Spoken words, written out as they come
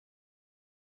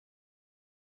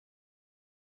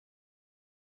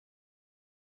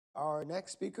Our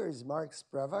next speaker is Mark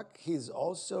Sprevak. He's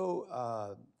also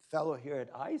a fellow here at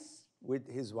ICE with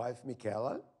his wife,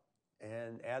 Michaela,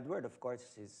 and Edward, of course,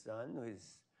 his son, who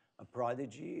is a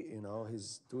prodigy. You know,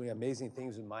 he's doing amazing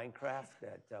things with Minecraft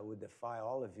that would defy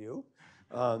all of you.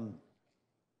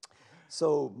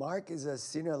 So Mark is a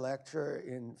senior lecturer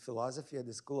in philosophy at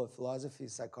the School of Philosophy,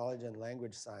 Psychology, and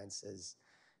Language Sciences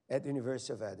at the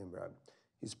University of Edinburgh.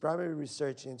 His primary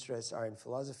research interests are in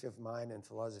philosophy of mind and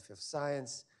philosophy of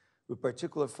science, with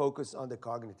particular focus on the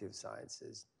cognitive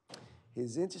sciences.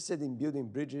 He's interested in building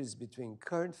bridges between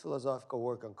current philosophical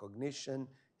work on cognition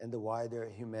and the wider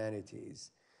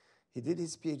humanities. He did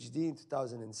his PhD in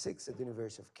 2006 at the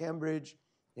University of Cambridge.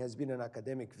 He has been an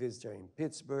academic visitor in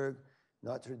Pittsburgh,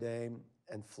 Notre Dame,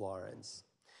 and Florence.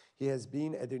 He has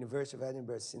been at the University of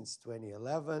Edinburgh since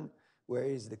 2011, where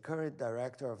he is the current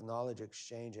Director of Knowledge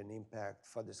Exchange and Impact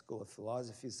for the School of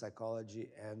Philosophy, Psychology,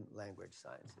 and Language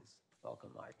Sciences.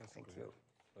 Welcome, Mark. Thank you.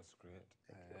 That's great.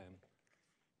 Thank you. Let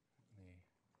me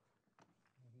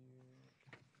review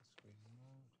the screen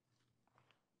mode.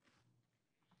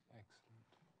 Excellent.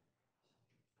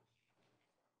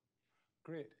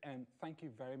 Great, and thank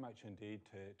you very much indeed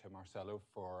to Marcelo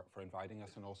for inviting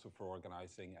us and also for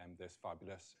organizing this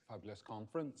fabulous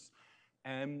conference.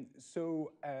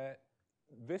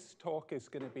 This talk is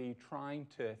going to be trying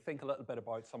to think a little bit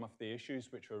about some of the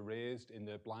issues which were raised in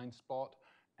the blind spot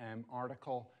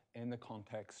article in the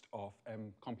context of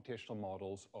computational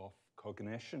models of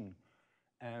cognition.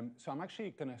 So I'm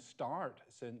actually going to start,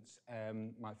 since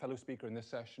my fellow speaker in this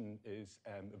session is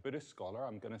a Buddhist scholar,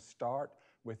 I'm going to start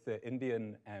with the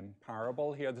Indian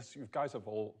parable here. You guys have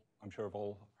all, I'm sure, have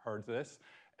all heard this.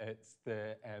 It's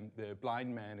the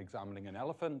blind men examining an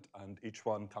elephant, and each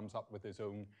one comes up with his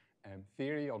own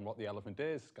theory on what the elephant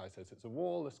is. This guy says it's a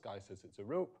wall, this guy says it's a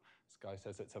rope, this guy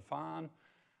says it's a fan.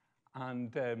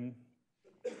 And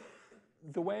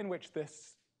the way in which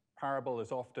this parable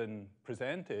is often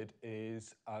presented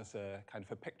is as a kind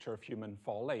of a picture of human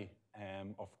folly,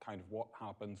 of kind of what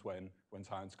happens when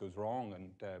science goes wrong.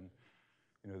 And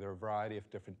you know, there are a variety of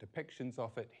different depictions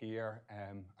of it here.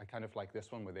 I kind of like this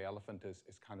one where the elephant is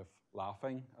kind of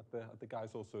laughing at the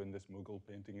guys. Also in this Mughal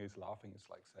painting, he's laughing. It's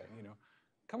like saying, you know,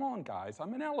 come on, guys,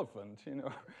 I'm an elephant, you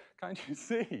know, can't you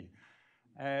see?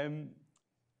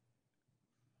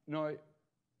 Now,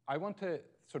 I want to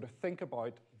sort of think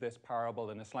about this parable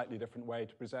in a slightly different way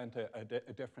to present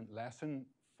a different lesson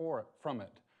from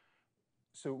it.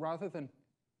 So rather than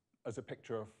as a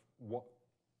picture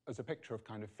of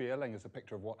kind of failing, as a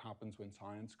picture of what happens when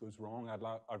science goes wrong,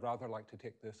 I'd rather like to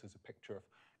take this as a picture of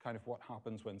kind of what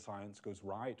happens when science goes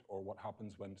right, or what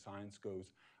happens when science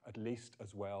goes at least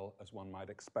as well as one might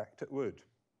expect it would.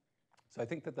 So I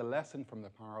think that the lesson from the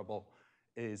parable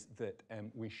is that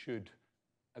we should,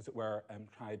 as it were,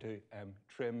 try to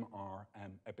trim our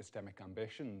epistemic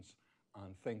ambitions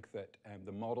and think that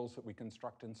the models that we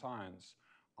construct in science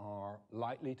are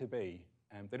likely to be,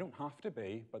 they don't have to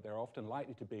be, but they're often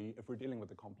likely to be, if we're dealing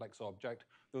with a complex object,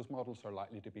 those models are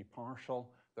likely to be partial,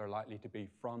 they're likely to be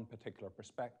from particular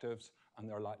perspectives, and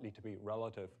they're likely to be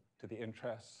relative to the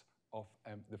interests of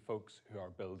the folks who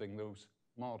are building those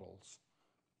models.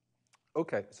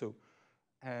 Okay, so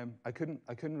I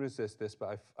couldn't resist this,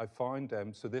 but I found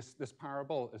so this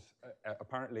parable is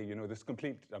apparently, you know, this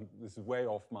is way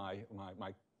off my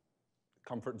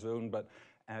comfort zone, but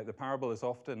the parable is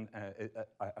often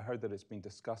I heard that it's been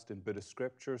discussed in Buddhist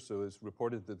scripture. So it's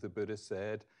reported that the Buddha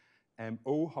said,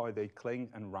 "Oh, how they cling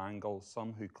and wrangle,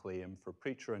 some who claim for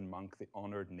preacher and monk the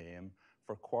honored name,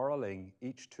 for quarreling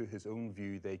each to his own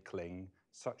view they cling.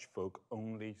 Such folk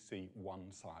only see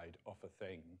one side of a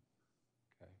thing."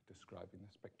 Okay, describing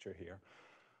this picture here.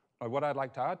 Now, what I'd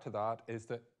like to add to that is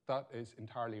that that is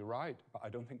entirely right, but I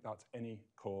don't think that's any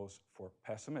cause for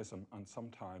pessimism, and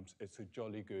sometimes it's a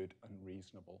jolly good and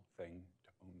reasonable thing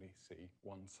to only see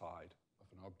one side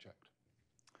of an object.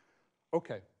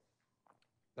 Okay,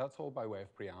 that's all by way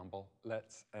of preamble.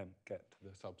 Let's get to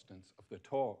the substance of the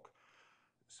talk.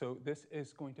 So this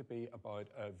is going to be about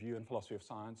a view in philosophy of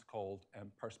science called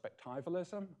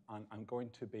perspectivalism, and I'm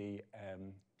going to be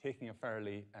taking a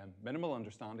fairly minimal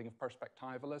understanding of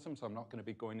perspectivalism, so I'm not going to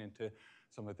be going into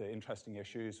some of the interesting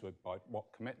issues about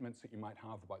what commitments that you might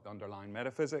have about the underlying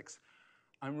metaphysics.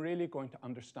 I'm really going to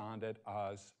understand it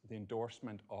as the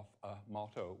endorsement of a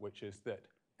motto, which is that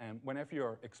whenever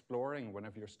you're exploring,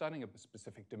 whenever you're studying a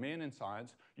specific domain in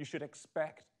science, you should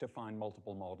expect to find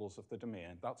multiple models of the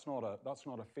domain. That's not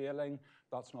a failing.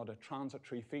 That's not a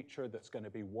transitory feature that's going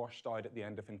to be washed out at the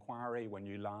end of inquiry when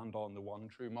you land on the one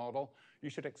true model.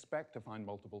 You should expect to find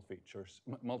multiple features,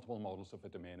 multiple models of a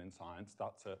domain in science.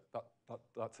 That's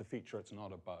a feature. It's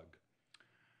not a bug.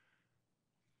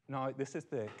 Now, this is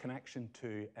the connection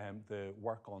to the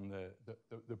work on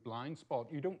the blind spot.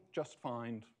 You don't just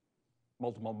find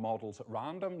multiple models at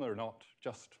random. They're not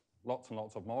just lots and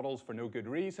lots of models for no good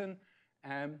reason.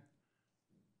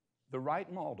 The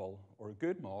right model, or a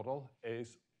good model,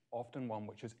 is often one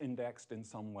which is indexed in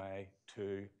some way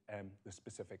to the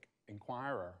specific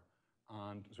inquirer.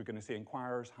 And as we're going to see,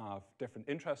 inquirers have different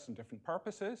interests and different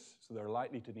purposes, so they're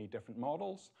likely to need different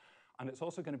models. And it's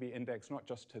also going to be indexed not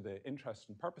just to the interests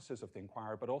and purposes of the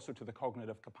inquirer, but also to the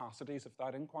cognitive capacities of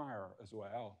that inquirer as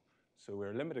well. So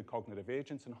we're limited cognitive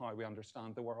agents in how we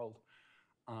understand the world,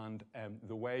 and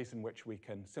the ways in which we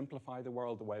can simplify the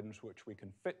world, the ways in which we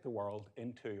can fit the world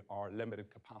into our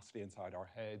limited capacity inside our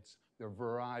heads. There are a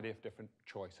variety of different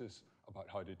choices about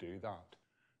how to do that.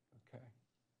 Okay.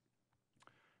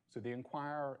 So the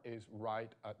inquirer is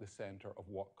right at the center of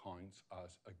what counts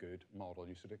as a good model.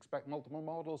 You should expect multiple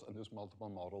models, and those multiple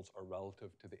models are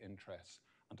relative to the interests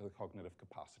and to the cognitive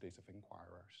capacities of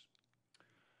inquirers.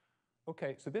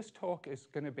 Okay, so this talk is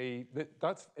going to be,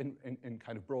 that's in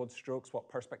kind of broad strokes what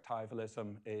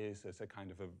perspectivalism is a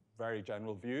kind of a very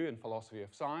general view in philosophy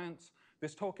of science.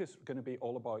 This talk is going to be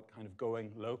all about kind of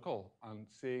going local and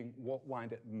seeing what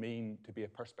might it mean to be a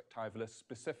perspectivalist,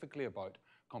 specifically about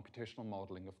computational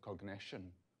modeling of cognition.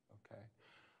 Okay,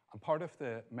 and part of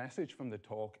the message from the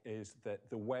talk is that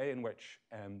the way in which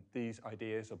these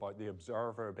ideas about the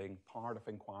observer being part of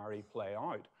inquiry play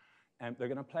out, they're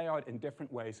going to play out in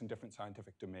different ways in different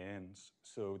scientific domains.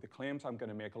 So the claims I'm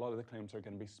going to make, a lot of the claims are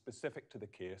going to be specific to the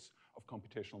case of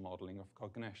computational modeling of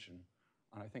cognition.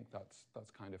 And I think that's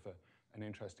kind of an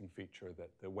interesting feature,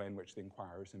 that the way in which the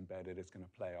inquirer is embedded is going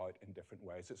to play out in different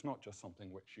ways. It's not just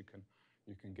something which you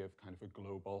can give kind of a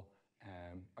global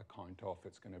account of.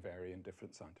 It's going to vary in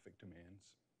different scientific domains.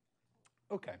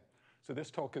 Okay. So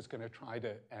this talk is going to try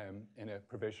to, in a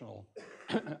provisional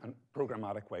and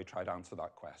programmatic way, try to answer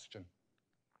that question.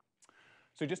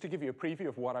 So just to give you a preview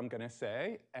of what I'm going to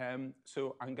say,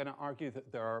 so I'm going to argue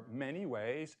that there are many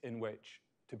ways in which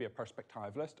to be a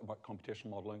perspectivalist about computational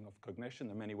modeling of cognition.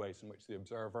 There are many ways in which the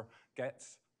observer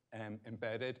gets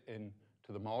embedded into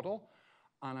the model.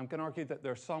 And I'm going to argue that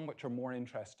there are some which are more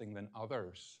interesting than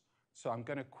others. So I'm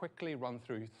going to quickly run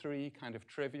through three kind of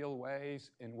trivial ways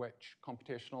in which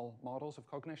computational models of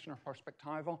cognition are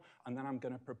perspectival, and then I'm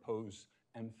going to propose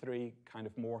three kind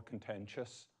of more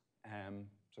contentious,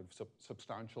 sort of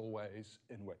substantial ways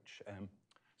in which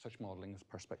such modeling is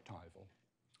perspectival.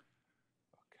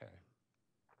 Okay,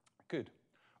 good.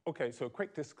 Okay, so a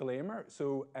quick disclaimer.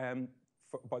 So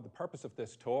about the purpose of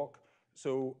this talk,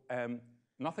 so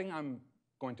nothing I'm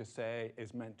going to say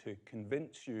is meant to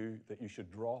convince you that you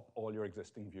should drop all your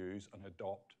existing views and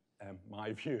adopt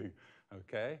my view,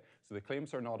 okay? So the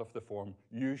claims are not of the form,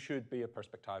 you should be a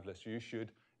perspectivalist, you should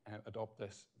adopt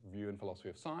this view in philosophy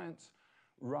of science.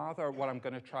 Rather, what I'm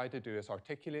going to try to do is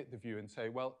articulate the view and say,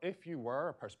 well, if you were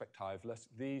a perspectivalist,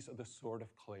 these are the sort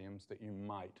of claims that you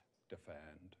might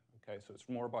defend, okay? So it's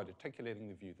more about articulating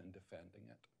the view than defending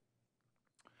it.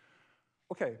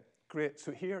 Okay. Great,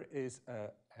 so here is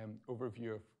an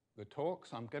overview of the talk.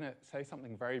 So I'm going to say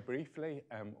something very briefly,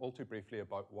 all too briefly,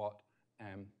 about what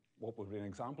would be an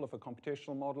example of a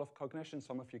computational model of cognition.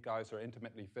 Some of you guys are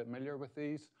intimately familiar with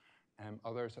these.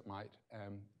 Others, it might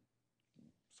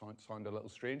sound a little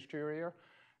strange to your ear.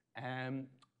 Then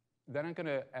I'm going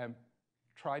to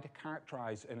try to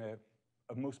characterize in a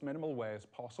most minimal way as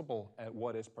possible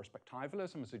what is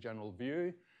perspectivalism as a general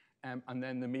view. And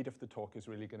then the meat of the talk is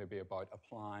really going to be about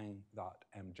applying that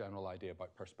general idea about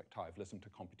perspectivalism to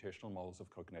computational models of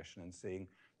cognition and seeing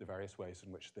the various ways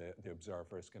in which the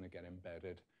observer is going to get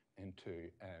embedded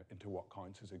into what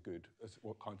counts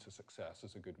as success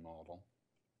as a good model.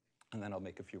 And then I'll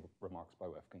make a few remarks by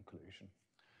way of conclusion.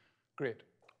 Great.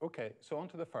 Okay, so on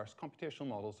to the first, computational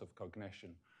models of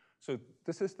cognition. So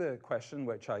this is the question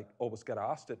which I always get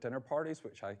asked at dinner parties,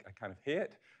 which I kind of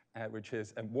hate. Which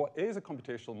is, what is a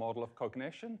computational model of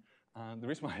cognition? And the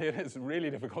reason why it is a really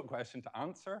difficult question to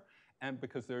answer,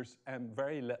 because there's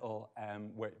very little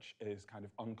which is kind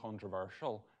of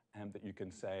uncontroversial that you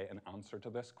can say in answer to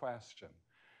this question.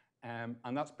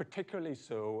 And that's particularly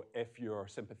so if you're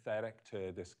sympathetic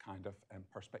to this kind of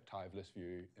perspectivalist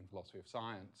view in philosophy of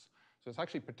science. So it's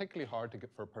actually particularly hard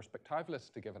for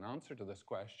perspectivalists to give an answer to this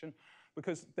question,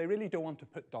 because they really don't want to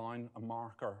put down a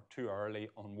marker too early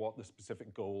on what the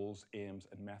specific goals, aims,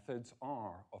 and methods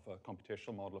are of a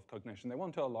computational model of cognition. They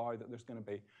want to allow that there's going to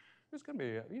be,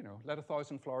 let a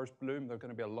thousand flowers bloom. There are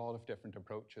going to be a lot of different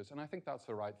approaches. And I think that's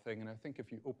the right thing. And I think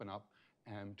if you open up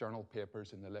journal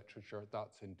papers in the literature,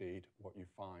 that's indeed what you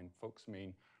find. Folks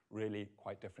mean really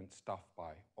quite different stuff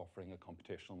by offering a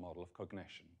computational model of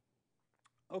cognition.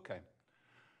 Okay.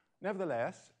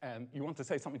 Nevertheless, you want to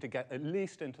say something to get at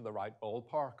least into the right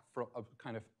ballpark, for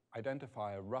kind of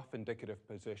identify a rough indicative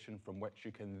position from which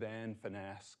you can then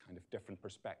finesse kind of different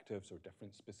perspectives or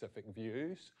different specific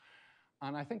views.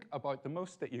 And I think about the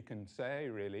most that you can say,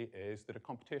 really, is that a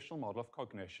computational model of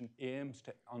cognition aims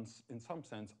to, in some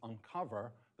sense,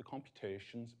 uncover the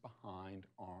computations behind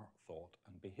our thought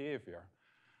and behavior.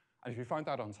 And if you find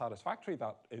that unsatisfactory,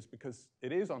 that is because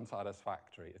it is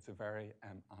unsatisfactory. It's a very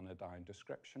anodyne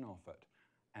description of it.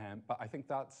 But I think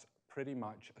that's pretty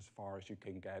much as far as you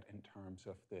can get in terms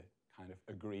of the kind of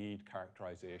agreed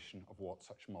characterization of what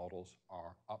such models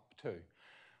are up to.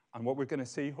 And what we're going to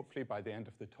see, hopefully, by the end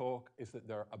of the talk is that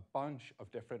there are a bunch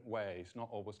of different ways, not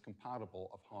always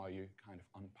compatible, of how you kind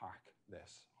of unpack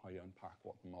this, how you unpack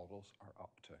what the models are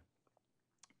up to.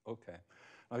 Okay.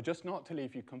 Now, just not to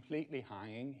leave you completely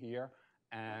hanging here,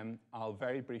 I'll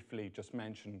very briefly just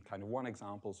mention kind of one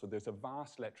example. So there's a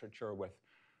vast literature with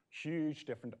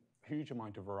huge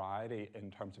amount of variety in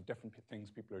terms of different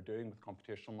things people are doing with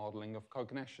computational modeling of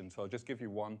cognition. So I'll just give you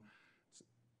one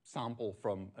sample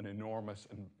from an enormous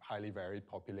and highly varied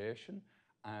population,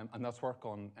 and that's work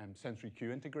on sensory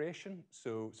cue integration.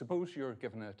 So suppose you're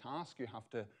given a task, you have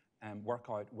to work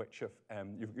out which of,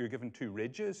 you're given two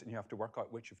ridges, and you have to work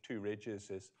out which of two ridges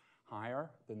is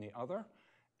higher than the other.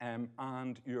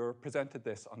 And you're presented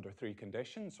this under three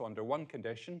conditions. So under one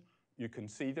condition, you can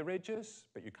see the ridges,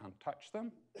 but you can't touch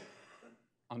them.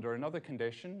 Under another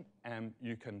condition,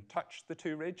 you can touch the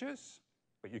two ridges,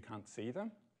 but you can't see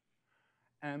them.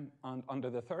 And under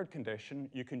the third condition,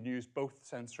 you can use both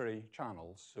sensory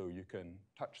channels. So you can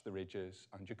touch the ridges,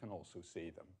 and you can also see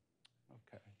them.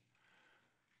 Okay.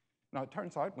 Now, it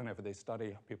turns out whenever they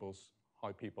study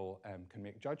how people can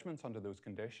make judgments under those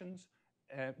conditions,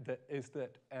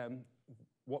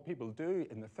 what people do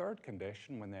in the third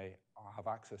condition when they have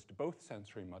access to both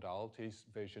sensory modalities,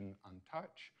 vision and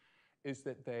touch, is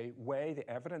that they weigh the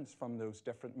evidence from those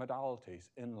different modalities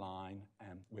in line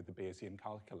with the Bayesian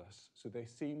calculus. So they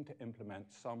seem to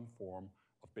implement some form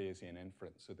of Bayesian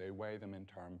inference. So they weigh them in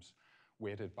terms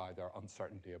weighted by their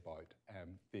uncertainty about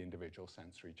the individual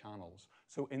sensory channels.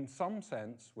 So in some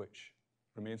sense, which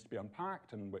remains to be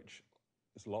unpacked and which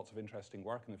there's lots of interesting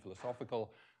work in the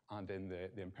philosophical and in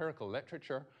the empirical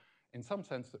literature, in some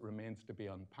sense that remains to be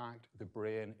unpacked, the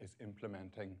brain is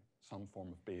implementing some form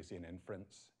of Bayesian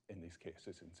inference in these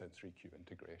cases in sensory cue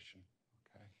integration.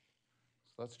 Okay,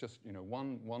 so that's just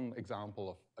one example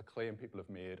of a claim people have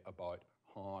made about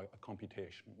how a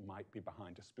computation might be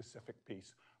behind a specific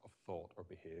piece of thought or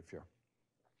behavior.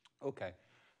 Okay,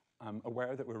 I'm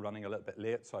aware that we're running a little bit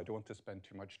late, so I don't want to spend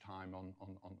too much time on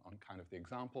kind of the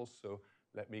examples. So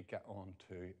let me get on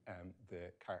to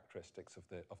the characteristics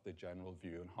of the general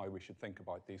view and how we should think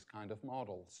about these kind of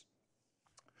models.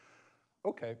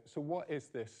 Okay, so what is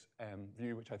this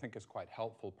view, which I think is quite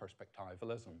helpful,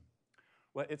 perspectivalism?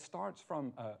 Well, it starts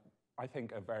from, I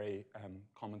think, a very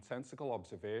commonsensical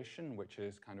observation, which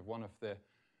is kind of one of the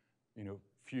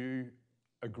few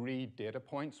agreed data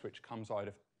points which comes out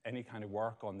of any kind of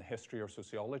work on the history or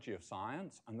sociology of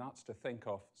science, and that's to think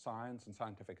of science and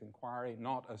scientific inquiry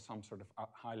not as some sort of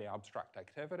highly abstract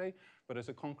activity, but as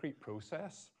a concrete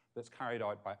process that's carried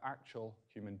out by actual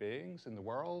human beings in the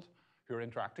world who are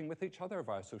interacting with each other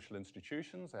via social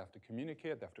institutions. They have to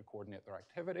communicate, they have to coordinate their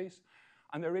activities,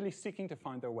 and they're really seeking to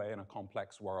find their way in a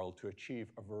complex world to achieve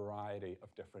a variety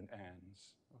of different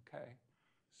ends. Okay,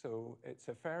 so it's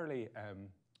a fairly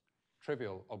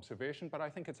trivial observation, but I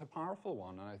think it's a powerful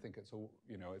one, and I think it's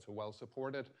a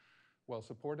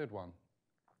well-supported one.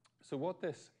 So what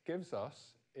this gives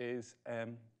us is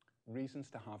reasons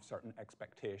to have certain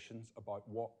expectations about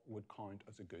what would count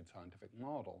as a good scientific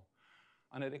model.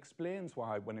 And it explains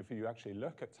why, whenever you actually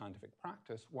look at scientific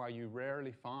practice, why you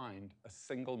rarely find a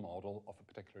single model of a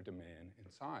particular domain in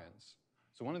science.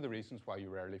 So one of the reasons why you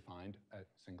rarely find a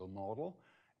single model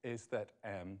is that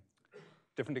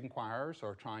different inquirers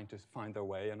are trying to find their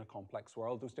way in a complex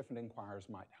world. Those different inquirers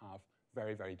might have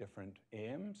very, very different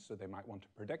aims. So they might want to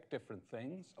predict different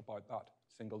things about that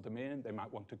single domain. They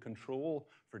might want to control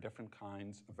for different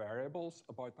kinds of variables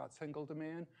about that single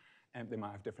domain. And they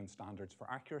might have different standards for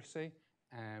accuracy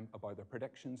about their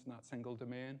predictions in that single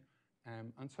domain,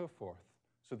 and so forth.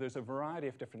 So there's a variety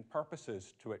of different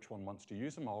purposes to which one wants to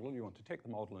use a model. You want to take the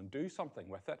model and do something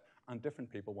with it, and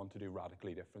different people want to do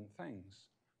radically different things.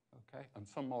 Okay? And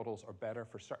some models are better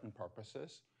for certain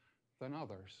purposes than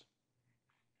others.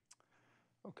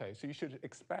 Okay, so you should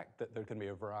expect that there can be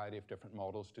a variety of different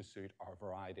models to suit our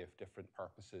variety of different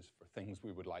purposes for things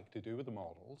we would like to do with the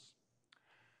models.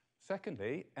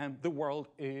 Secondly, the world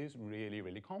is really,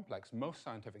 really complex. Most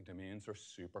scientific domains are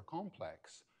super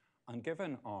complex. And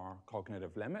given our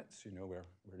cognitive limits, we're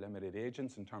limited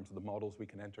agents in terms of the models we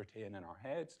can entertain in our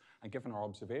heads, and given our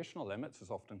observational limits,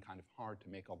 it's often kind of hard to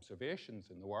make observations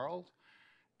in the world,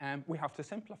 we have to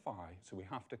simplify. So we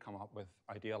have to come up with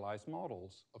idealized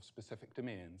models of specific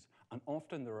domains. And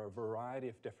often there are a variety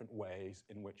of different ways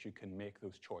in which you can make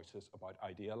those choices about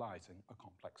idealizing a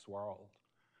complex world.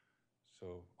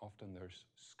 So often there's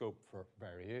scope for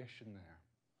variation there.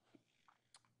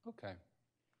 Okay.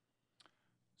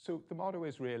 So the motto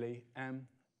is really,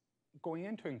 going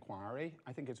into inquiry,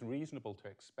 I think it's reasonable to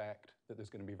expect that there's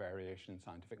going to be variation in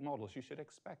scientific models. You should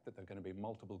expect that there are going to be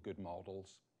multiple good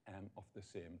models of the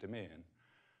same domain,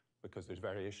 because there's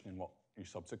variation in what you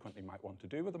subsequently might want to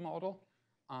do with a model,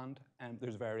 and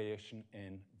there's variation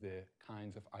in the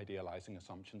kinds of idealizing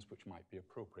assumptions which might be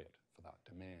appropriate for that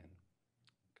domain.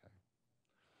 Okay.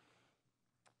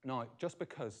 Now, just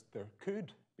because there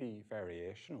could be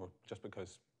variation, or just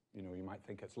because you might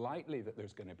think it's likely that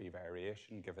there's going to be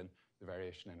variation given the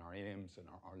variation in our aims and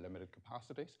our limited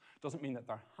capacities, doesn't mean that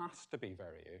there has to be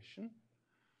variation.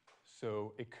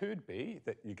 So it could be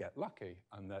that you get lucky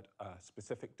and that a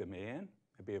specific domain,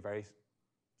 maybe a very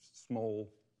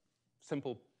small,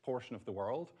 simple portion of the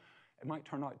world, it might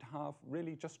turn out to have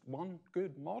really just one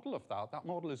good model of that. That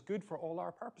model is good for all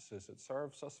our purposes. It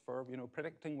serves us for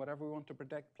predicting whatever we want to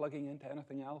predict, plugging into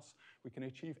anything else. We can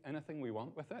achieve anything we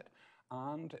want with it.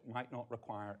 And it might not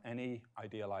require any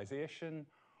idealization,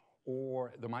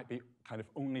 or there might be kind of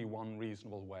only one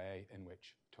reasonable way in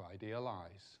which to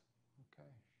idealize. Okay.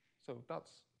 So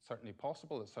that's certainly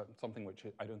possible. It's something which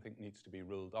I don't think needs to be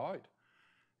ruled out.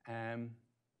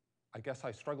 I guess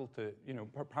I struggle to,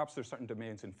 perhaps there's certain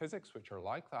domains in physics which are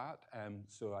like that.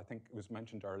 So I think it was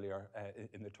mentioned earlier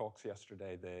in the talks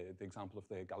yesterday, the example of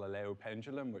the Galileo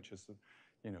pendulum, which is,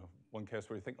 one case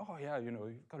where you think, oh yeah,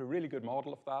 you've got a really good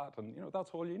model of that, and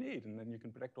that's all you need, and then you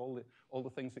can predict all the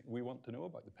things that we want to know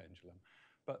about the pendulum.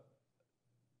 But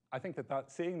I think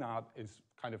that seeing that is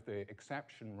kind of the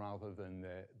exception rather than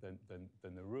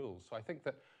the rule. So I think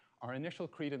that our initial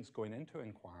credence going into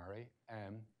inquiry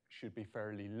should be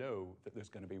fairly low, that there's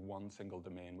going to be one single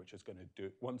domain which is going to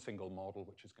do, one single model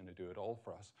which is going to do it all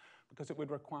for us, because it would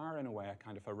require in a way a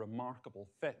kind of a remarkable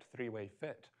fit, three-way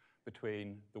fit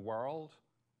between the world,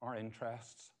 our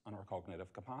interests, and our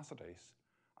cognitive capacities.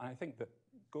 And I think that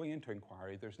going into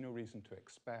inquiry, there's no reason to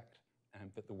expect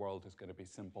that the world is going to be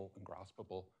simple and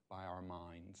graspable by our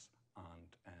minds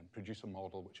and produce a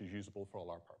model which is usable for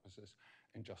all our purposes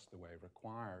in just the way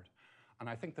required. And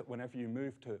I think that whenever you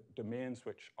move to domains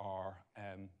which are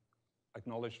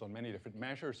acknowledged on many different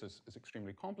measures as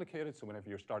extremely complicated, so whenever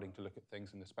you're starting to look at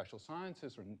things in the special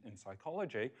sciences or in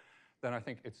psychology, then I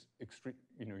think it's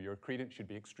your credence should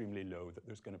be extremely low, that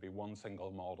there's going to be one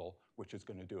single model which is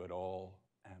going to do it all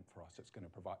for us. It's going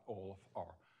to provide all of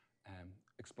our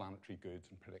explanatory goods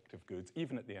and predictive goods.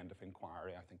 Even at the end of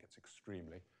inquiry, I think it's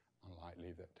extremely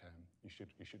unlikely that you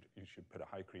should put a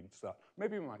high credence to that.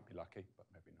 Maybe we might be lucky, but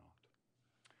maybe not.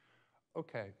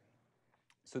 Okay,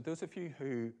 so those of you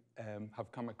who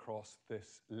have come across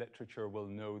this literature will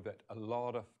know that a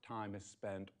lot of time is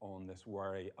spent on this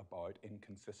worry about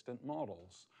inconsistent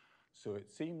models. So it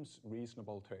seems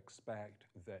reasonable to expect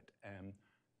that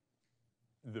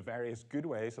the various good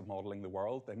ways of modeling the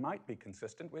world, they might be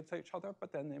consistent with each other,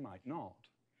 but then they might not.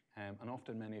 And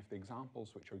often many of the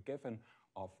examples which are given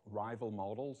of rival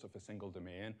models of a single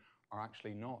domain are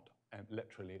actually not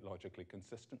literally logically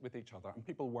consistent with each other. And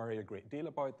people worry a great deal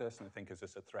about this and think, is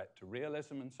this a threat to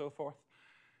realism and so forth?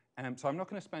 So I'm not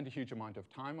going to spend a huge amount of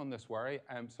time on this worry.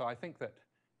 So I think that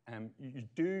you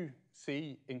do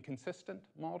see inconsistent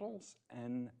models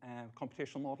in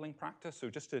computational modeling practice. So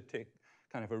just to take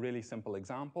kind of a really simple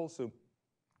example. So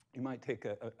you might take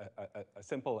a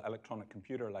simple electronic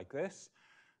computer like this,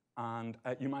 and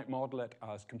you might model it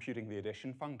as computing the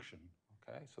addition function.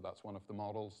 Okay, so that's one of the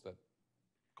models that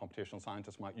computational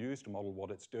scientists might use to model what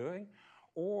it's doing.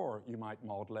 Or you might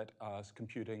model it as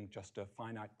computing just a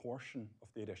finite portion of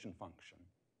the addition function.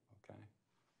 Okay,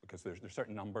 because there's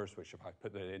certain numbers which if I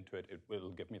put it into it, it will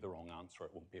give me the wrong answer.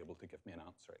 It won't be able to give me an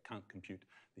answer. It can't compute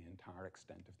the entire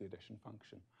extent of the addition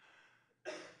function.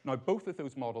 Now, both of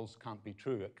those models can't be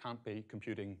true. It can't be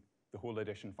computing the whole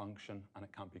addition function, and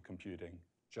it can't be computing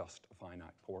just a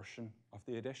finite portion of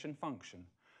the addition function.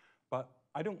 But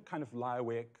I don't kind of lie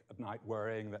awake at night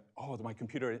worrying that, oh, my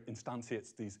computer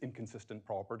instantiates these inconsistent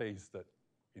properties that,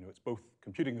 it's both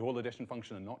computing the whole addition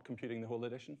function and not computing the whole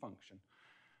addition function.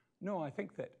 No, I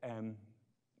think that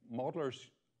modelers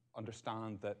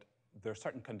understand that there are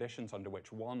certain conditions under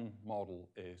which one model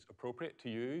is appropriate to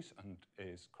use and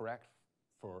is correct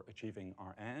for achieving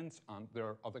our ends, and there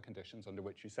are other conditions under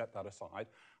which you set that aside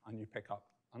and you pick up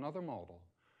another model.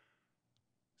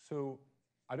 So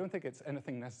I don't think it's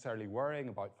anything necessarily worrying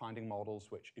about finding models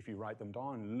which, if you write them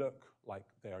down, look like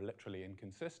they are literally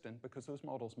inconsistent, because those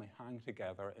models may hang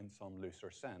together in some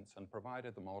looser sense, and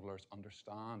provided the modelers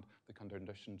understand the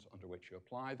conditions under which you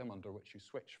apply them, under which you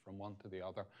switch from one to the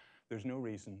other, there's no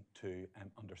reason to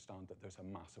understand that there's a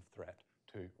massive threat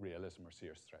to realism or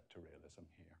serious threat to realism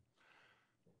here.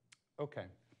 Okay,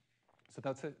 so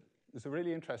that's it. There's a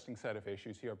really interesting set of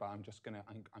issues here, but I'm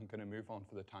gonna move on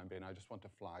for the time being. I just want to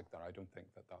flag that I don't think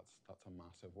that that's a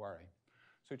massive worry.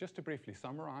 So just to briefly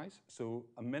summarize, so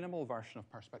a minimal version of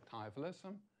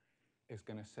perspectivalism is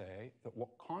gonna say that what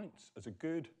counts as a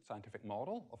good scientific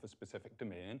model of a specific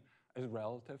domain is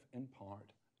relative in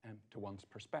part to one's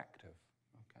perspective,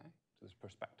 okay? So this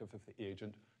perspective of the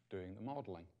agent doing the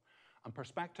modeling. And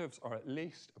perspectives are at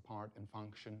least a part and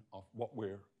function of what we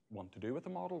want to do with the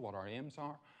model, what our aims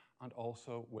are, and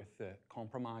also with the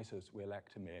compromises we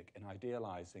elect to make in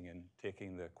idealizing and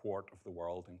taking the quart of the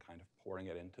world and kind of pouring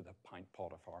it into the pint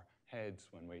pot of our heads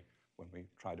when we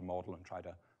try to model and try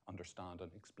to understand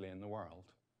and explain the world.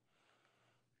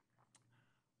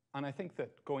 And I think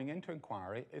that going into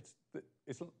inquiry, it's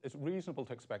reasonable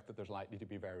to expect that there's likely to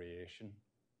be variation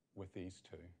with these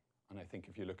two. And I think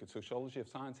if you look at sociology of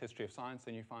science, history of science,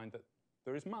 then you find that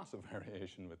there is massive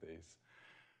variation with these.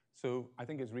 So I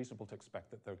think it's reasonable to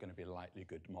expect that they're going to be likely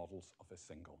good models of a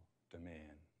single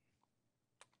domain.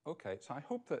 Okay, so I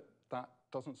hope that that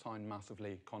doesn't sound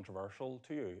massively controversial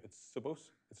to you.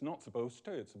 It's not supposed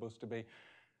to. It's supposed to be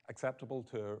acceptable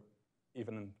to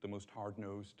even the most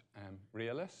hard-nosed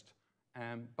realist.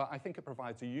 But I think it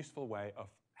provides a useful way of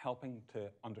helping to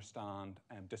understand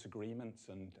disagreements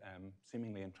and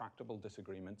seemingly intractable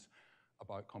disagreements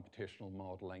about computational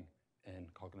modeling in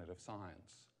cognitive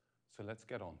science. So let's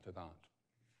get on to that.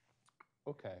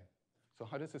 Okay, so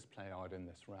how does this play out in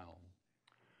this realm?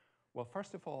 Well,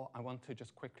 first of all, I want to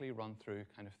just quickly run through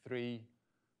kind of three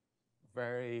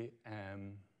very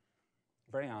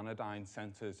anodyne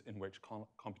senses in which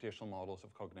computational models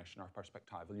of cognition are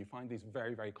perspectival. You find these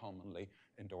very, very commonly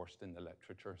endorsed in the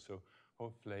literature, so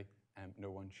hopefully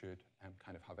no one should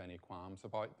kind of have any qualms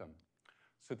about them.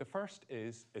 So the first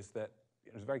is that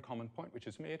there's a very common point which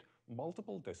is made: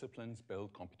 multiple disciplines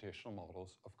build computational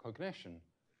models of cognition.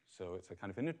 So it's a kind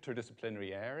of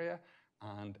interdisciplinary area,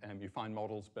 and you find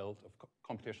models built of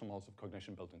computational models of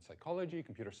cognition built in psychology,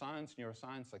 computer science,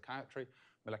 neuroscience, psychiatry,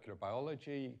 molecular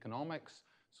biology, economics,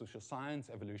 social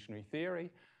science, evolutionary theory.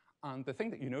 And the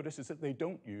thing that you notice is that they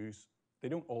don't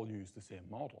all use the same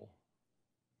model.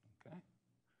 Okay?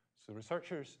 So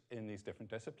researchers in these different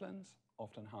disciplines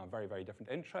often have very, very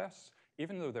different interests.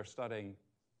 Even though they're studying,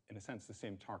 in a sense, the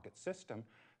same target system,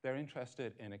 they're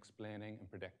interested in explaining and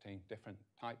predicting different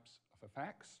types of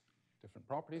effects, different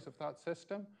properties of that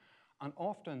system. And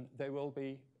often they will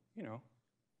be,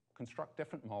 construct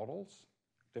different models,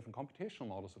 different computational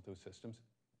models of those systems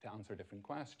to answer different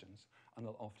questions. And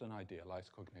they'll often idealize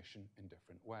cognition in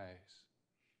different ways.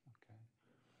 Okay.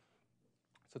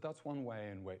 So that's one way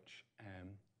in which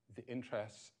the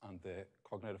interests and the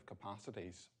cognitive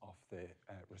capacities of the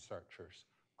researchers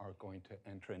are going to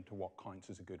enter into what counts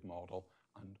as a good model,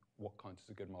 and what counts as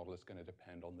a good model is going to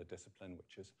depend on the discipline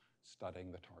which is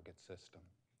studying the target system.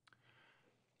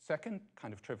 Second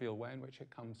kind of trivial way in which it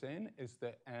comes in is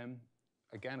that,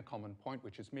 again, a common point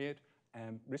which is made,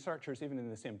 researchers, even in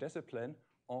the same discipline,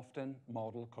 often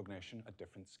model cognition at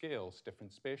different scales,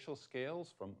 different spatial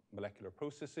scales from molecular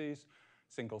processes,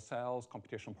 single cells,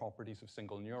 computational properties of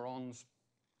single neurons,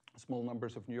 small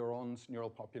numbers of neurons, neural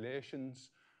populations,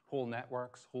 whole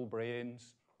networks, whole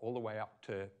brains, all the way up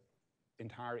to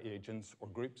entire agents or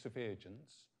groups of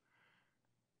agents.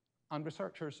 And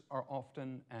researchers are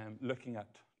often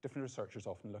different researchers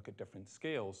often look at different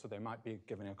scales. So they might be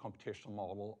given a computational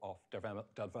model of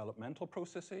developmental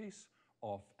processes,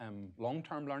 of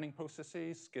long-term learning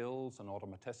processes, skills and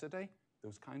automaticity,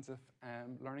 those kinds of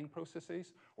learning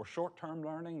processes, or short-term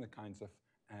learning, the kinds of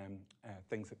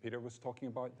things that Peter was talking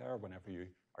about there, whenever you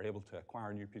are able to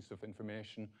acquire a new piece of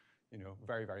information,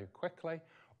 very, very quickly,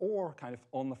 or kind of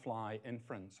on-the-fly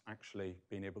inference, actually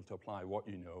being able to apply what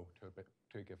you know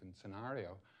to a given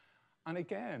scenario. And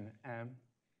again,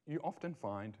 you often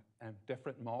find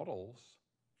different models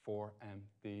for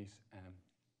these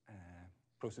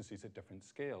processes at different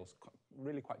scales,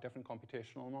 really quite different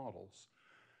computational models.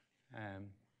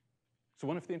 So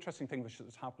one of the interesting things which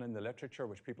has happened in the literature,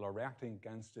 which people are reacting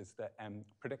against, is that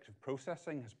predictive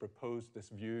processing has proposed this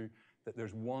view that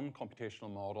there's one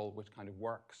computational model which kind of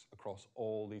works across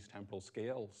all these temporal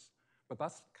scales. But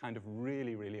that's kind of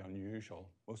really, really unusual.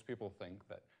 Most people think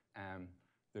that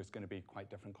there's going to be quite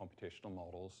different computational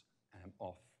models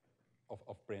of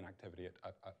brain activity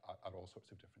at all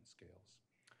sorts of different scales.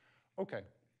 Okay,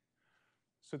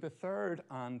 so the third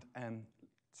and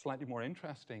slightly more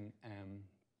interesting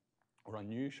or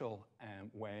unusual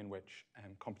way in which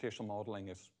computational modeling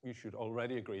is, you should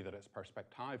already agree that it's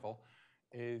perspectival,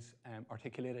 is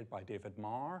articulated by David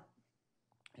Marr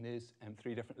in his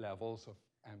 3 different levels of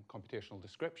computational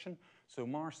description. So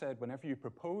Marr said whenever you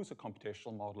propose a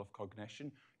computational model of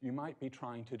cognition, you might be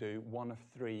trying to do one of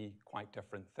 3 quite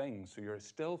different things. So you're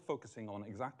still focusing on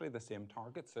exactly the same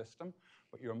target system,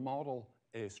 but your model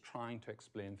is trying to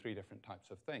explain 3 different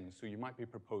types of things. So you might be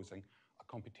proposing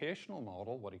a computational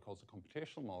model, what he calls a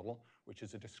computational model, which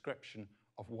is a description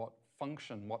of what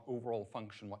function, what overall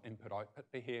function, what input-output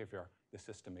behavior the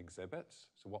system exhibits.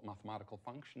 So what mathematical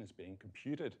function is being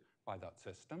computed by that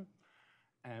system.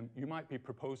 You might be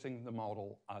proposing the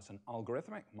model as an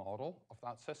algorithmic model of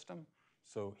that system.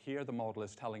 So here the model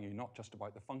is telling you not just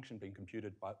about the function being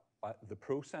computed, but the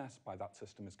process by that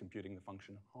system is computing the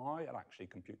function, how it actually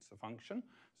computes the function.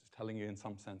 So it's telling you in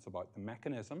some sense about the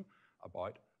mechanism,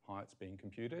 about how it's being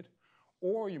computed.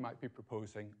 Or you might be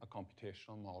proposing a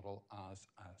computational model as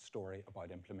a story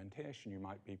about implementation. You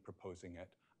might be proposing it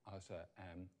as a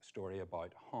story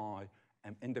about how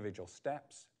individual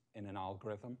steps in an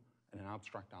algorithm, in an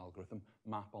abstract algorithm,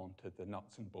 map onto the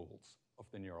nuts and bolts of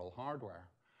the neural hardware.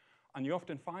 And you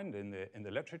often find in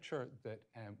the literature that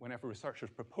whenever researchers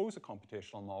propose a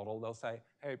computational model, they'll say,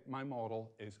 hey, my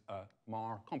model is a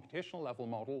Marr computational level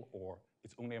model, or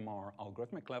it's only a Marr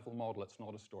algorithmic level model, it's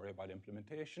not a story about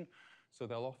implementation. So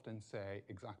they'll often say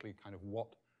exactly kind of what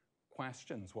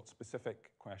questions, what specific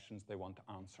questions they want to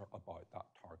answer about that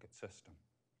target system.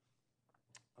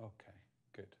 Okay,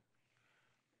 good.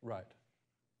 Right.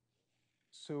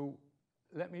 So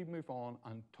let me move on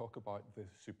and talk about the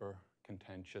super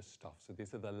contentious stuff. So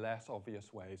these are the less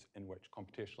obvious ways in which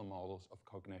computational models of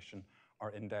cognition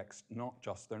are indexed.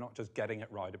 They're not just getting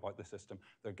it right about the system,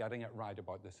 they're getting it right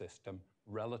about the system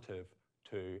relative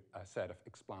to a set of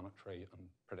explanatory and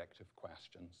predictive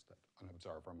questions that an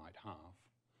observer might have.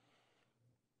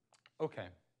 Okay.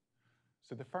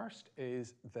 So the first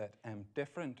is that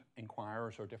different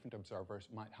inquirers or different observers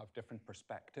might have different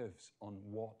perspectives on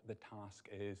what the task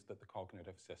is that the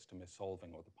cognitive system is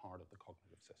solving, or the part of the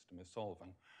cognitive system is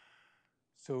solving.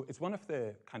 So it's one of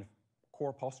the kind of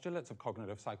core postulates of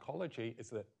cognitive psychology is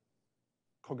that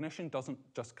cognition doesn't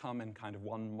just come in kind of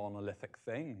one monolithic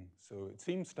thing. So it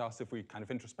seems to us, if we kind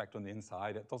of introspect on the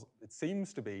inside,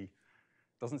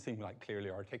 doesn't seem like clearly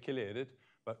articulated,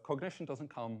 but cognition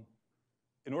doesn't come.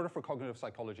 In order for cognitive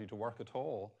psychology to work at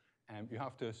all, you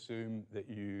have to assume that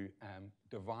you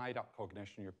divide up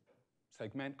cognition, you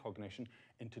segment cognition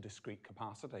into discrete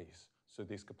capacities. So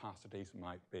these capacities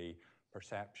might be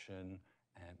perception,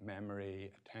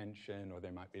 memory, attention, or they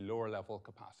might be lower level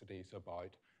capacities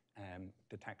about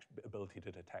ability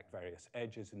to detect various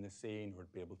edges in the scene, or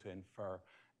to be able to infer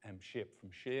shape from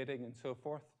shading and so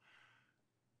forth.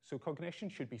 So cognition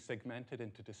should be segmented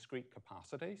into discrete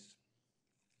capacities.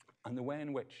 And the way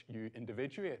in which you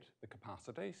individuate the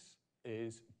capacities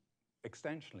is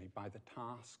extensionally by the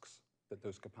tasks that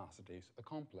those capacities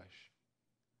accomplish.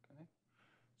 Okay?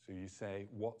 So you say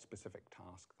what specific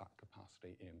task that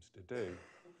capacity aims to do.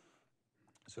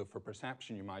 So for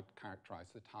perception, you might characterize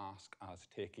the task as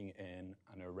taking in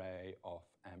an array of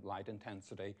light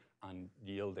intensity and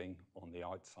yielding on the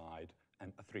outside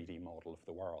a 3D model of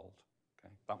the world.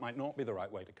 Okay? That might not be the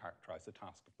right way to characterize the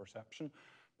task of perception,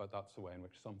 but that's the way in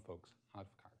which some folks have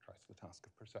characterized the task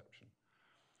of perception.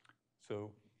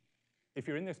 So if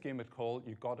you're in this game at call,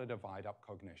 you've got to divide up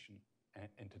cognition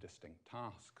into distinct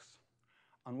tasks.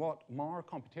 And what Marr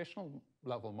computational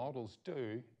level models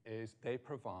do is they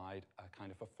provide a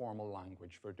kind of a formal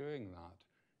language for doing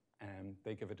that. And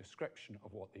they give a description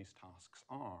of what these tasks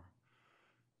are.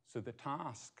 So the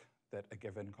task that a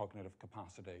given cognitive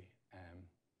capacity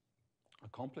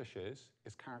accomplishes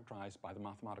is characterized by the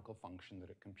mathematical function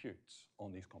that it computes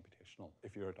on these computational,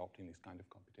 if you're adopting these kind of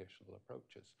computational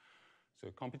approaches. So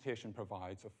computation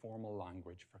provides a formal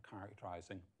language for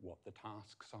characterizing what the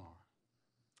tasks are.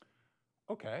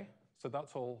 Okay, so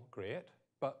that's all great,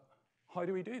 but how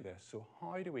do we do this? So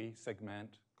how do we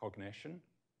segment cognition,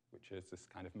 which is this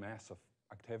kind of mess of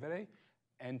activity,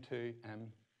 into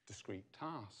discrete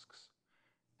tasks?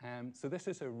 So this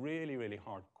is a really, really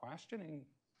hard question in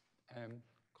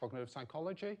cognitive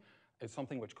psychology. It's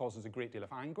something which causes a great deal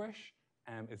of anguish.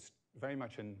 It's very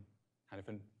much in kind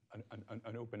of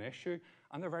an open issue.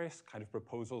 And there are various kind of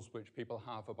proposals which people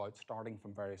have about starting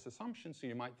from various assumptions. So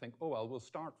you might think, oh, well, we'll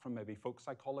start from maybe folk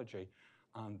psychology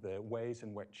and the ways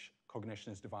in which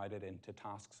cognition is divided into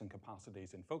tasks and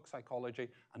capacities in folk psychology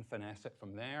and finesse it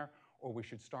from there. Or we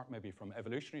should start maybe from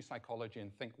evolutionary psychology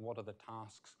and think, what are the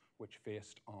tasks which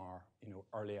faced our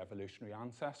early evolutionary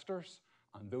ancestors?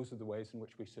 And those are the ways in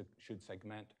which we should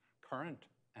segment current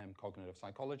cognitive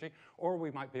psychology. Or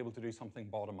we might be able to do something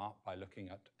bottom-up by looking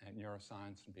at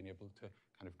neuroscience and being able to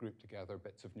kind of group together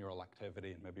bits of neural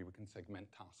activity, and maybe we can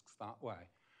segment tasks that way.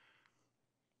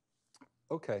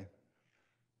 Okay.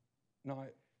 Now,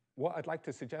 what I'd like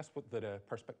to suggest that a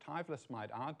perspectivalist might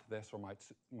add to this, or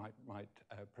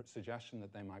suggestion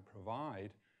that they might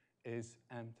provide, is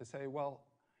to say, well,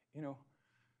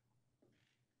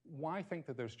 why think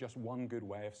that there's just one good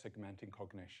way of segmenting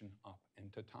cognition up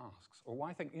into tasks? Or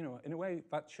why think, in a way,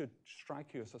 that should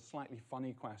strike you as a slightly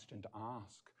funny question to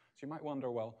ask. So you might wonder,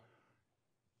 well,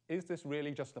 is this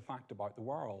really just a fact about the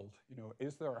world?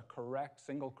 Is there a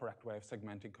single correct way of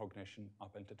segmenting cognition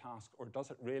up into tasks? Or does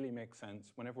it really make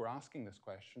sense whenever we're asking this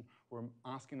question, we're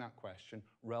asking that question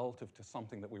relative to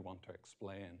something that we want to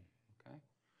explain, okay?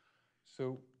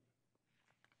 So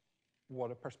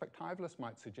what a perspectivalist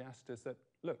might suggest is that,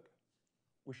 look,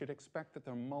 we should expect that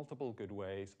there are multiple good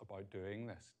ways about doing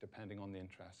this, depending on the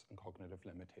interests and cognitive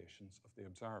limitations of the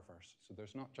observers. So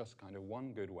there's not just kind of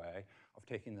one good way of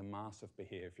taking the mass of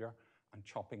behavior and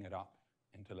chopping it up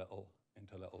into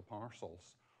little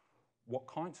parcels. What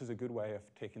counts as a good way of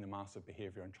taking the mass of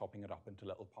behavior and chopping it up into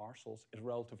little parcels is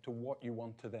relative to what you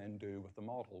want to then do with the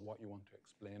model, what you want to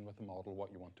explain with the model,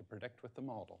 what you want to predict with the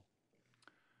model.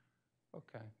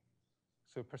 Okay.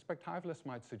 So perspectivalists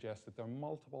might suggest that there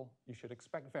are you should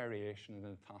expect variation in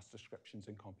the task descriptions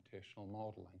in computational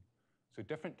modeling. So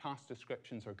different task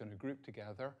descriptions are going to group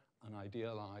together and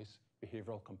idealize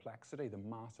behavioral complexity, the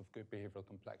mass of good behavioral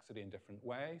complexity in different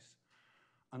ways.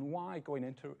 And why, going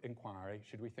into inquiry,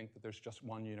 should we think that there's just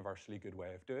one universally good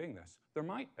way of doing this? There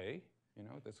might be,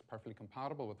 that's perfectly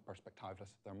compatible with the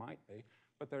perspectivalist, there might be,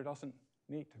 but there doesn't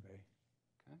need to be,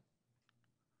 okay?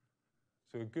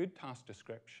 So a good task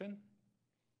description,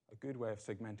 a good way of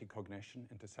segmenting cognition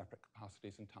into separate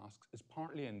capacities and tasks, is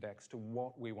partly indexed to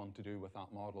what we want to do with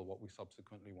that model, what we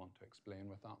subsequently want to explain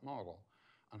with that model,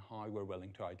 and how we're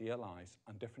willing to idealize.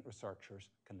 And different researchers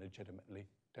can legitimately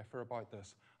differ about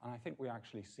this. And I think we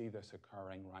actually see this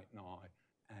occurring right now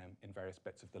in various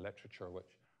bits of the literature,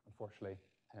 which unfortunately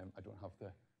I don't have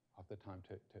the time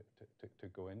to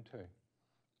go into.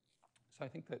 So I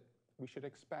think that we should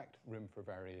expect room for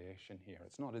variation here.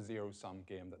 It's not a zero-sum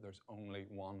game that there's only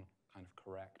one kind of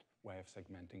correct way of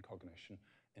segmenting cognition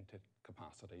into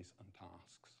capacities and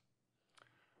tasks.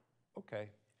 Okay,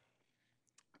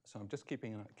 so I'm just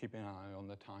keeping an eye on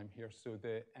the time here. So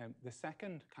the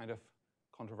second kind of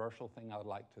controversial thing I would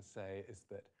like to say is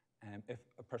that if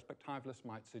a perspectivalist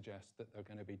might suggest that there are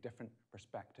going to be different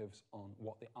perspectives on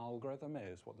what the algorithm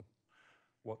is,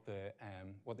 what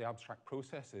the abstract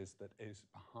process is that is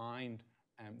behind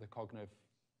the cognitive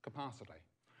capacity.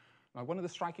 Now, one of the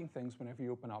striking things whenever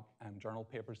you open up journal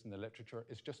papers in the literature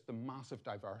is just the massive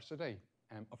diversity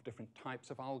of different types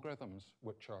of algorithms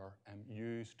which are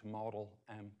used to model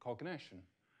cognition.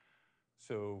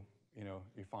 So,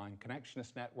 you find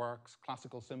connectionist networks,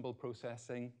 classical symbol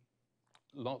processing,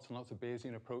 lots and lots of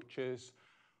Bayesian approaches.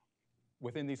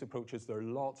 Within these approaches, there are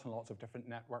lots and lots of different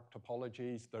network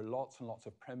topologies. There are lots and lots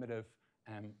of primitive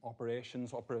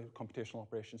computational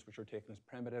operations which are taken as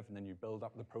primitive, and then you build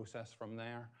up the process from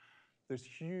there. There's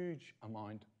huge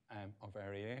amount of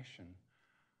variation.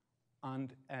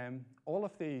 And all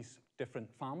of these different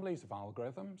families of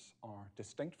algorithms are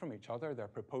distinct from each other. They're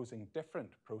proposing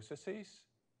different processes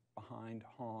behind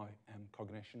how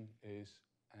cognition is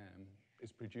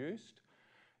produced.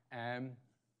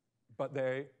 But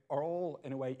they are all,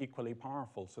 in a way, equally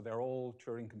powerful. So they're all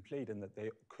Turing complete in that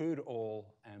they could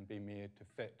all be made to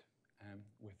fit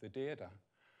with the data.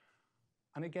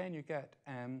 And again, you get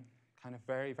kind of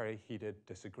very, very heated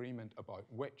disagreement about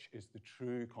which is the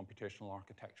true computational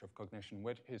architecture of cognition,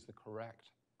 which is the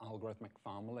correct algorithmic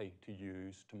family to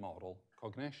use to model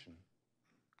cognition.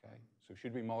 Okay? So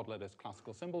should we model it as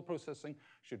classical symbol processing?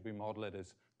 Should we model it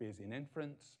as Bayesian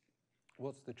inference?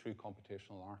 What's the true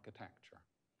computational architecture?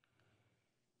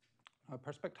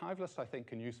 Perspectivalists, I think,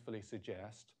 can usefully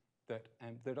suggest that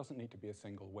there doesn't need to be a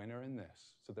single winner in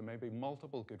this. So there may be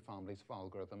multiple good families of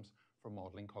algorithms for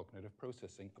modeling cognitive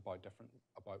processing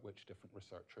about which different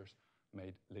researchers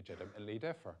may legitimately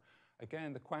differ.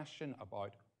 Again, the question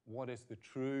about what is the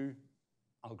true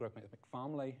algorithmic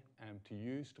family to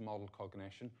use to model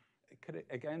cognition, it could,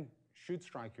 again, should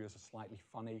strike you as a slightly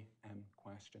funny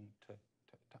question to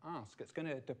ask. It's going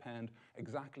to depend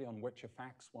exactly on which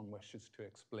effects one wishes to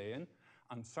explain,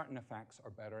 and certain effects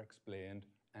are better explained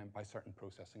by certain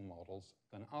processing models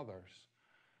than others.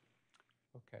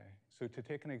 Okay, so to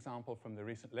take an example from the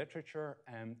recent literature,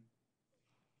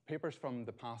 papers from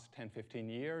the past 10, 15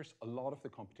 years, a lot of the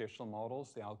computational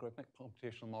models, the algorithmic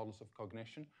computational models of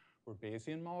cognition, were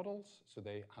Bayesian models. So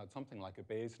they had something like a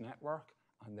Bayes network,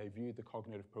 and they viewed the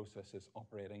cognitive processes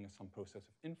operating as some process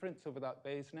of inference over that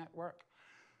Bayes network.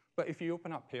 But if you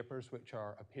open up papers which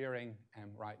are appearing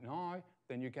right now,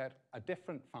 then you get a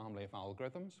different family of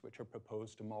algorithms which are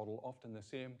proposed to model often the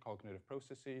same cognitive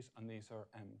processes, and these are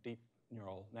deep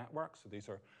neural networks. So these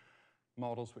are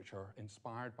models which are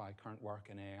inspired by current work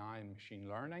in AI and machine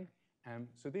learning.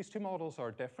 So these two models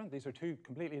are different. These are two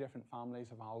completely different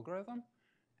families of algorithm.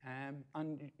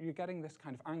 And you're getting this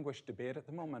kind of anguished debate at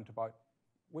the moment about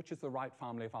which is the right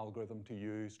family of algorithm to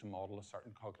use to model a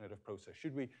certain cognitive process.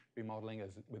 Should we be modeling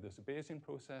with as a Bayesian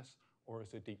process or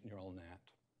as a deep neural net?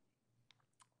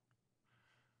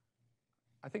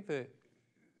 I think the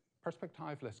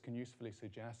perspectivalists can usefully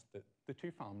suggest that the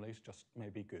two families just may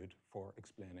be good for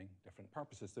explaining different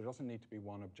purposes. There doesn't need to be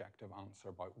one objective answer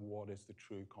about what is the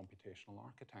true computational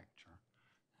architecture.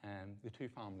 The two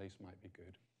families might be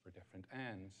good for different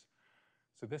ends.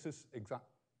 So this is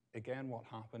again what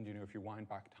happened, if you wind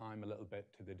back time a little bit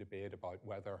to the debate about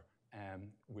whether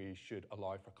we should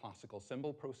allow for classical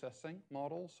symbol processing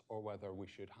models or whether we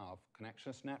should have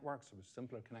connectionist networks. There was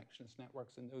simpler connectionist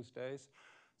networks in those days.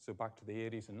 So back to the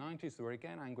 80s and 90s, there were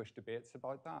again anguished debates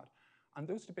about that. And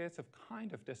those debates have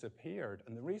kind of disappeared.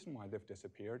 And the reason why they've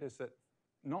disappeared is that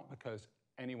not because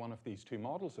any one of these two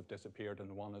models have disappeared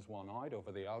and one has won out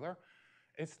over the other.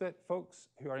 It's that folks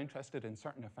who are interested in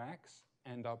certain effects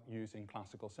end up using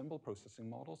classical symbol processing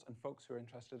models, and folks who are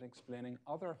interested in explaining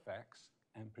other effects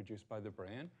produced by the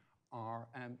brain are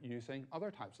using other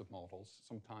types of models.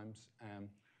 Sometimes,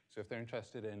 so if they're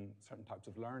interested in certain types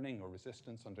of learning or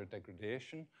resistance under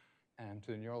degradation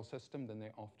to the neural system, then they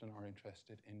often are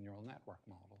interested in neural network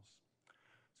models.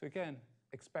 So again,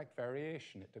 expect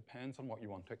variation. It depends on what you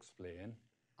want to explain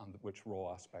and which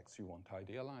raw aspects you want to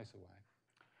idealize away.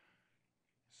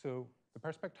 So the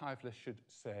perspectivalist should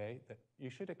say that you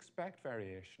should expect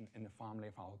variation in the family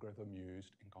of algorithm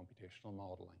used in computational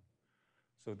modeling.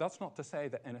 So that's not to say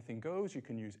that anything goes. You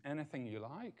can use anything you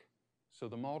like. So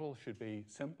the model should be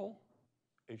simple.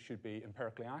 It should be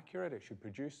empirically accurate. It should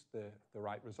produce the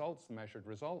right results, the measured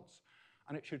results.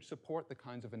 And it should support the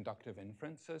kinds of inductive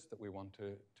inferences that we want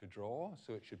to draw.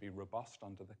 So it should be robust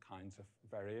under the kinds of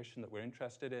variation that we're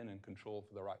interested in and control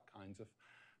for the right kinds of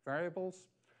variables.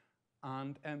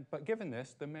 And, but given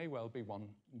this, there may well be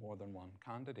more than one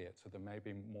candidate. So there may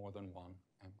be more than one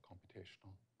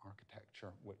computational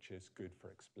architecture which is good for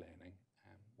explaining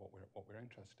what we're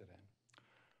interested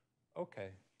in. Okay,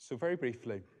 so very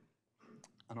briefly,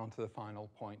 and on to the final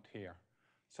point here.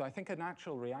 So I think a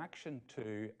natural reaction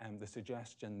to the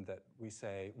suggestion that we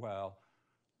say, well,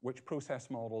 which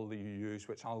process model that you use,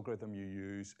 which algorithm you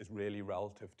use is really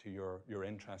relative to your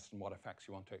interest and what effects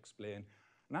you want to explain.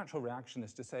 Natural reaction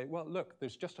is to say, well, look,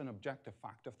 there's just an objective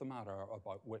fact of the matter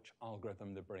about which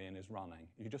algorithm the brain is running.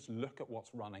 You just look at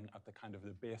what's running at the kind of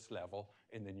the base level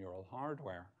in the neural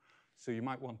hardware. So you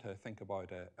might want to think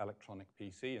about an electronic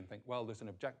PC and think, well, there's an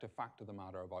objective fact of the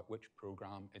matter about which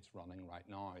program it's running right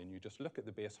now. And you just look at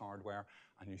the base hardware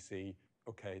and you see,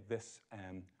 okay, this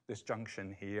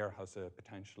junction here has a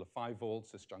potential of 5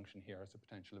 volts. This junction here has a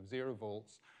potential of 0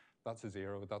 volts. That's a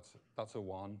 0, that's a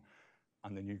 1.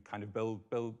 And then you kind of build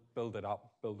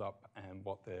up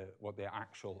what the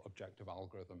actual objective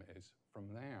algorithm is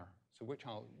from there. So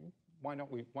why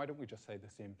don't we just say the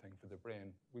same thing for the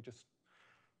brain?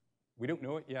 We don't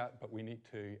know it yet, but we need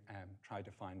to try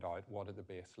to find out what at the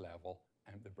base level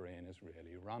the brain is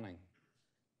really running.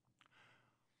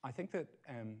 I think that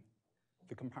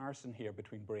the comparison here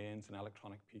between brains and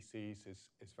electronic PCs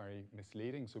is very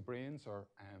misleading. So brains are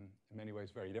in many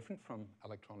ways very different from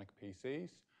electronic PCs.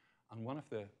 And one of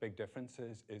the big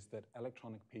differences is that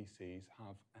electronic PCs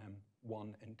have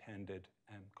one intended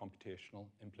computational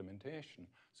implementation.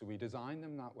 So we design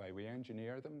them that way, we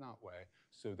engineer them that way,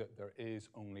 so that there is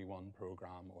only one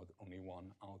program or only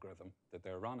one algorithm that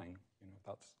they're running.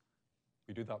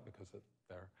 We do that because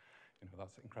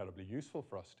that's incredibly useful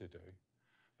for us to do.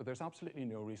 But there's absolutely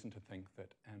no reason to think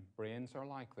that brains are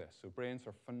like this. So brains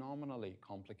are phenomenally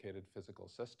complicated physical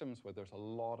systems where there's a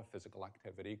lot of physical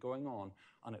activity going on,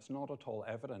 and it's not at all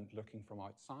evident looking from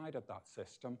outside at that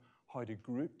system how to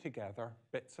group together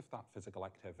bits of that physical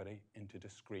activity into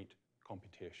discrete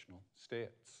computational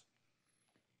states.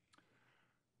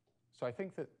 So I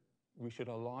think that we should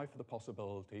allow for the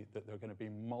possibility that there are going to be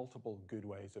multiple good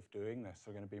ways of doing this.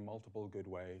 There are going to be multiple good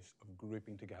ways of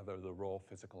grouping together the raw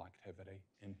physical activity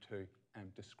into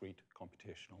discrete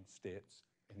computational states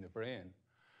in the brain.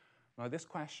 Now, this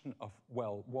question of,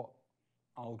 well, what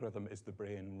algorithm is the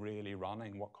brain really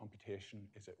running? What computation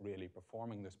is it really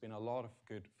performing? There's been a lot of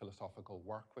good philosophical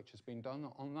work which has been done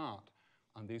on that.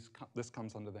 And this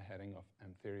comes under the heading of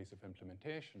theories of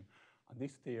implementation. And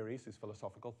these theories, these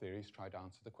philosophical theories, try to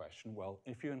answer the question, well,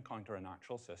 if you encounter a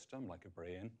natural system like a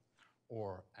brain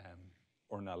or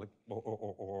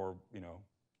you know,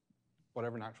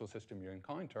 whatever natural system you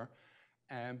encounter,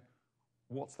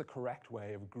 what's the correct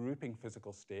way of grouping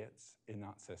physical states in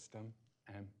that system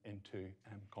into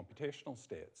computational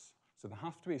states? So there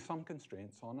have to be some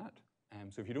constraints on it.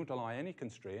 So if you don't allow any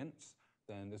constraints,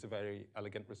 then there's a very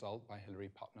elegant result by Hilary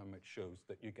Putnam which shows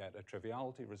that you get a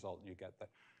triviality result. You get that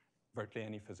virtually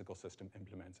any physical system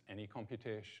implements any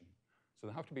computation. So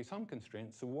there have to be some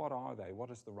constraints. So what are they? What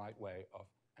is the right way of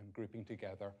grouping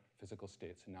together physical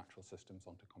states in natural systems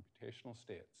onto computational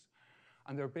states?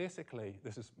 And they're basically,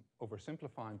 this is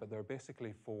oversimplifying, but there are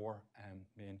basically four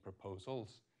main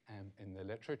proposals in the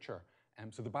literature.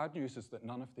 So the bad news is that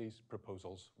none of these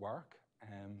proposals work.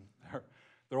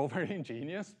 They're all very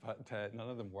ingenious, but none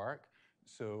of them work.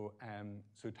 So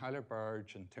Tyler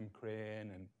Burge and Tim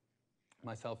Crane and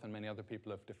myself and many other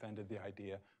people have defended the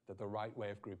idea that the right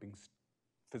way of grouping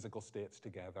physical states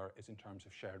together is in terms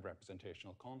of shared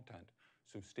representational content.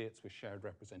 So states with shared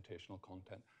representational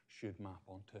content should map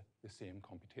onto the same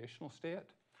computational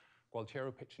state.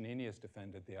 Gualtiero Piccinini has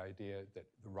defended the idea that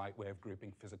the right way of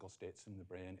grouping physical states in the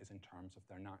brain is in terms of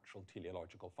their natural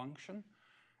teleological function.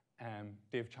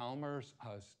 Dave Chalmers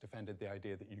has defended the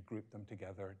idea that you group them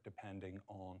together depending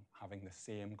on having the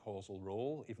same causal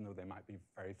role, even though they might be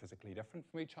very physically different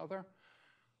from each other.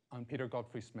 And Peter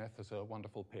Godfrey Smith has a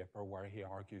wonderful paper where he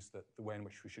argues that the way in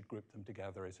which we should group them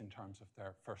together is in terms of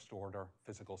their first-order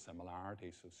physical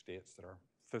similarity, so states that are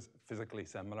physically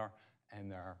similar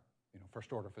and their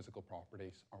first-order physical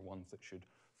properties are ones that should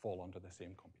fall under the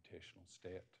same computational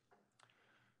state.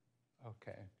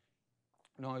 Okay.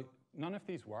 Now, none of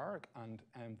these work, and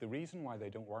the reason why they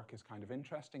don't work is kind of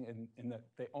interesting in that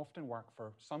they often work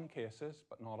for some cases,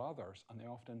 but not others, and they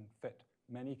often fit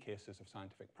many cases of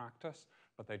scientific practice,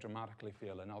 but they dramatically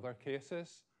fail in other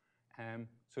cases.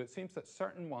 So it seems that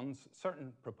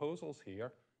certain proposals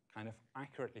here kind of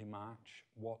accurately match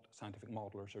what scientific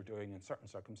modelers are doing in certain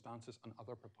circumstances, and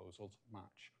other proposals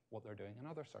match what they're doing in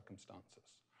other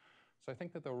circumstances. So I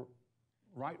think that the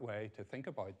right way to think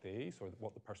about these, or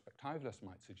what the perspectivalist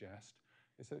might suggest,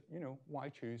 is that, why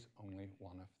choose only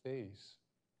one of these?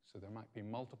 So there might be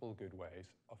multiple good ways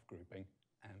of grouping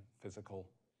physical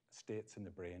states in the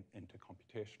brain into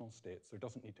computational states. There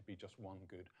doesn't need to be just one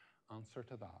good answer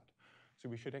to that. So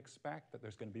we should expect that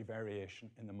there's going to be variation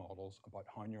in the models about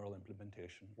how neural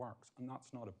implementation works. And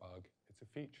that's not a bug, it's a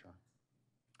feature.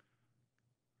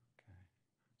 Okay.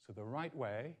 So the right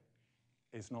way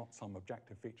is not some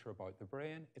objective feature about the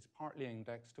brain. It's partly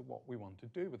indexed to what we want to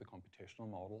do with the computational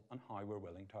model and how we're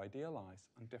willing to idealize.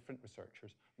 And different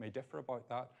researchers may differ about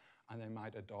that, and they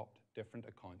might adopt different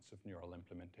accounts of neural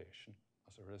implementation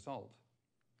as a result.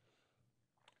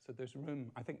 So there's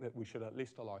room, I think that we should at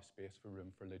least allow space for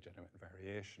room for legitimate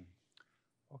variation.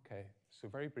 Okay, so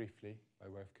very briefly, by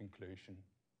way of conclusion.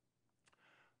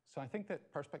 So I think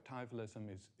that perspectivalism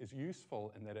is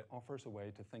useful in that it offers a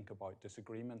way to think about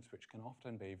disagreements, which can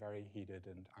often be very heated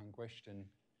and anguished in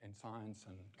science,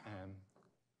 and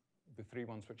the three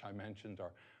ones which I mentioned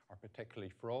are particularly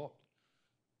fraught.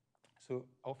 So it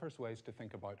offers ways to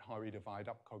think about how we divide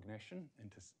up cognition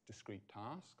into discrete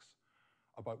tasks,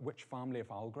 about which family of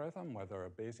algorithm, whether a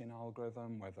Bayesian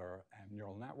algorithm, whether a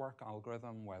neural network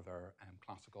algorithm, whether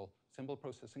classical symbol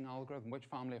processing algorithm, which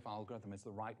family of algorithm is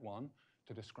the right one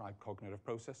to describe cognitive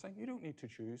processing. You don't need to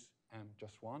choose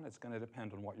just one. It's going to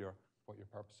depend on what your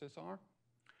purposes are.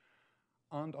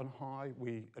 And on how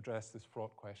we address this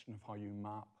fraught question of how you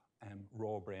map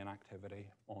raw brain activity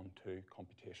onto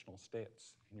computational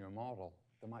states in your model.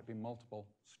 There might be multiple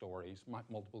stories,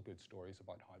 multiple good stories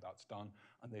about how that's done,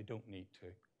 and they don't need to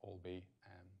all be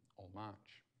all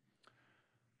match.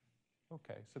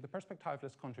 Okay, so the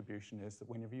perspectivalist contribution is that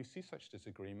whenever you see such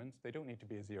disagreements, they don't need to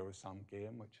be a zero-sum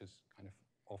game, which is kind of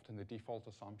often the default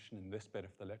assumption in this bit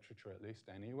of the literature, at least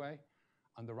anyway.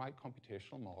 And the right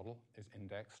computational model is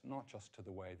indexed not just to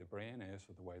the way the brain is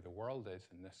or the way the world is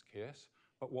in this case,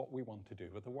 but what we want to do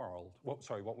with the world. What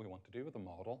we want to do with the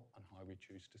model and how we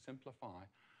choose to simplify.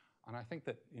 And I think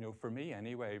that, for me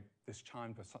anyway, this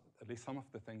chimed with at least some of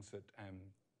the things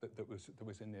that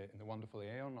was in the wonderful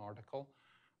Aeon article.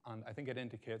 And I think it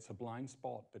indicates a blind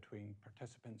spot between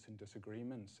participants in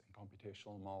disagreements in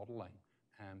computational modeling,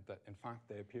 that in fact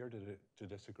they appear to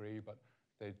disagree, but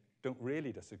they don't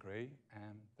really disagree,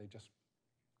 they just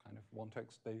kind of want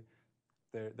to,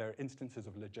 they're instances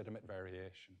of legitimate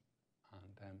variation.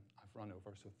 And I've run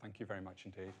over, so thank you very much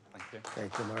indeed. Thank you.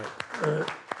 Thank you,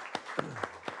 Mark.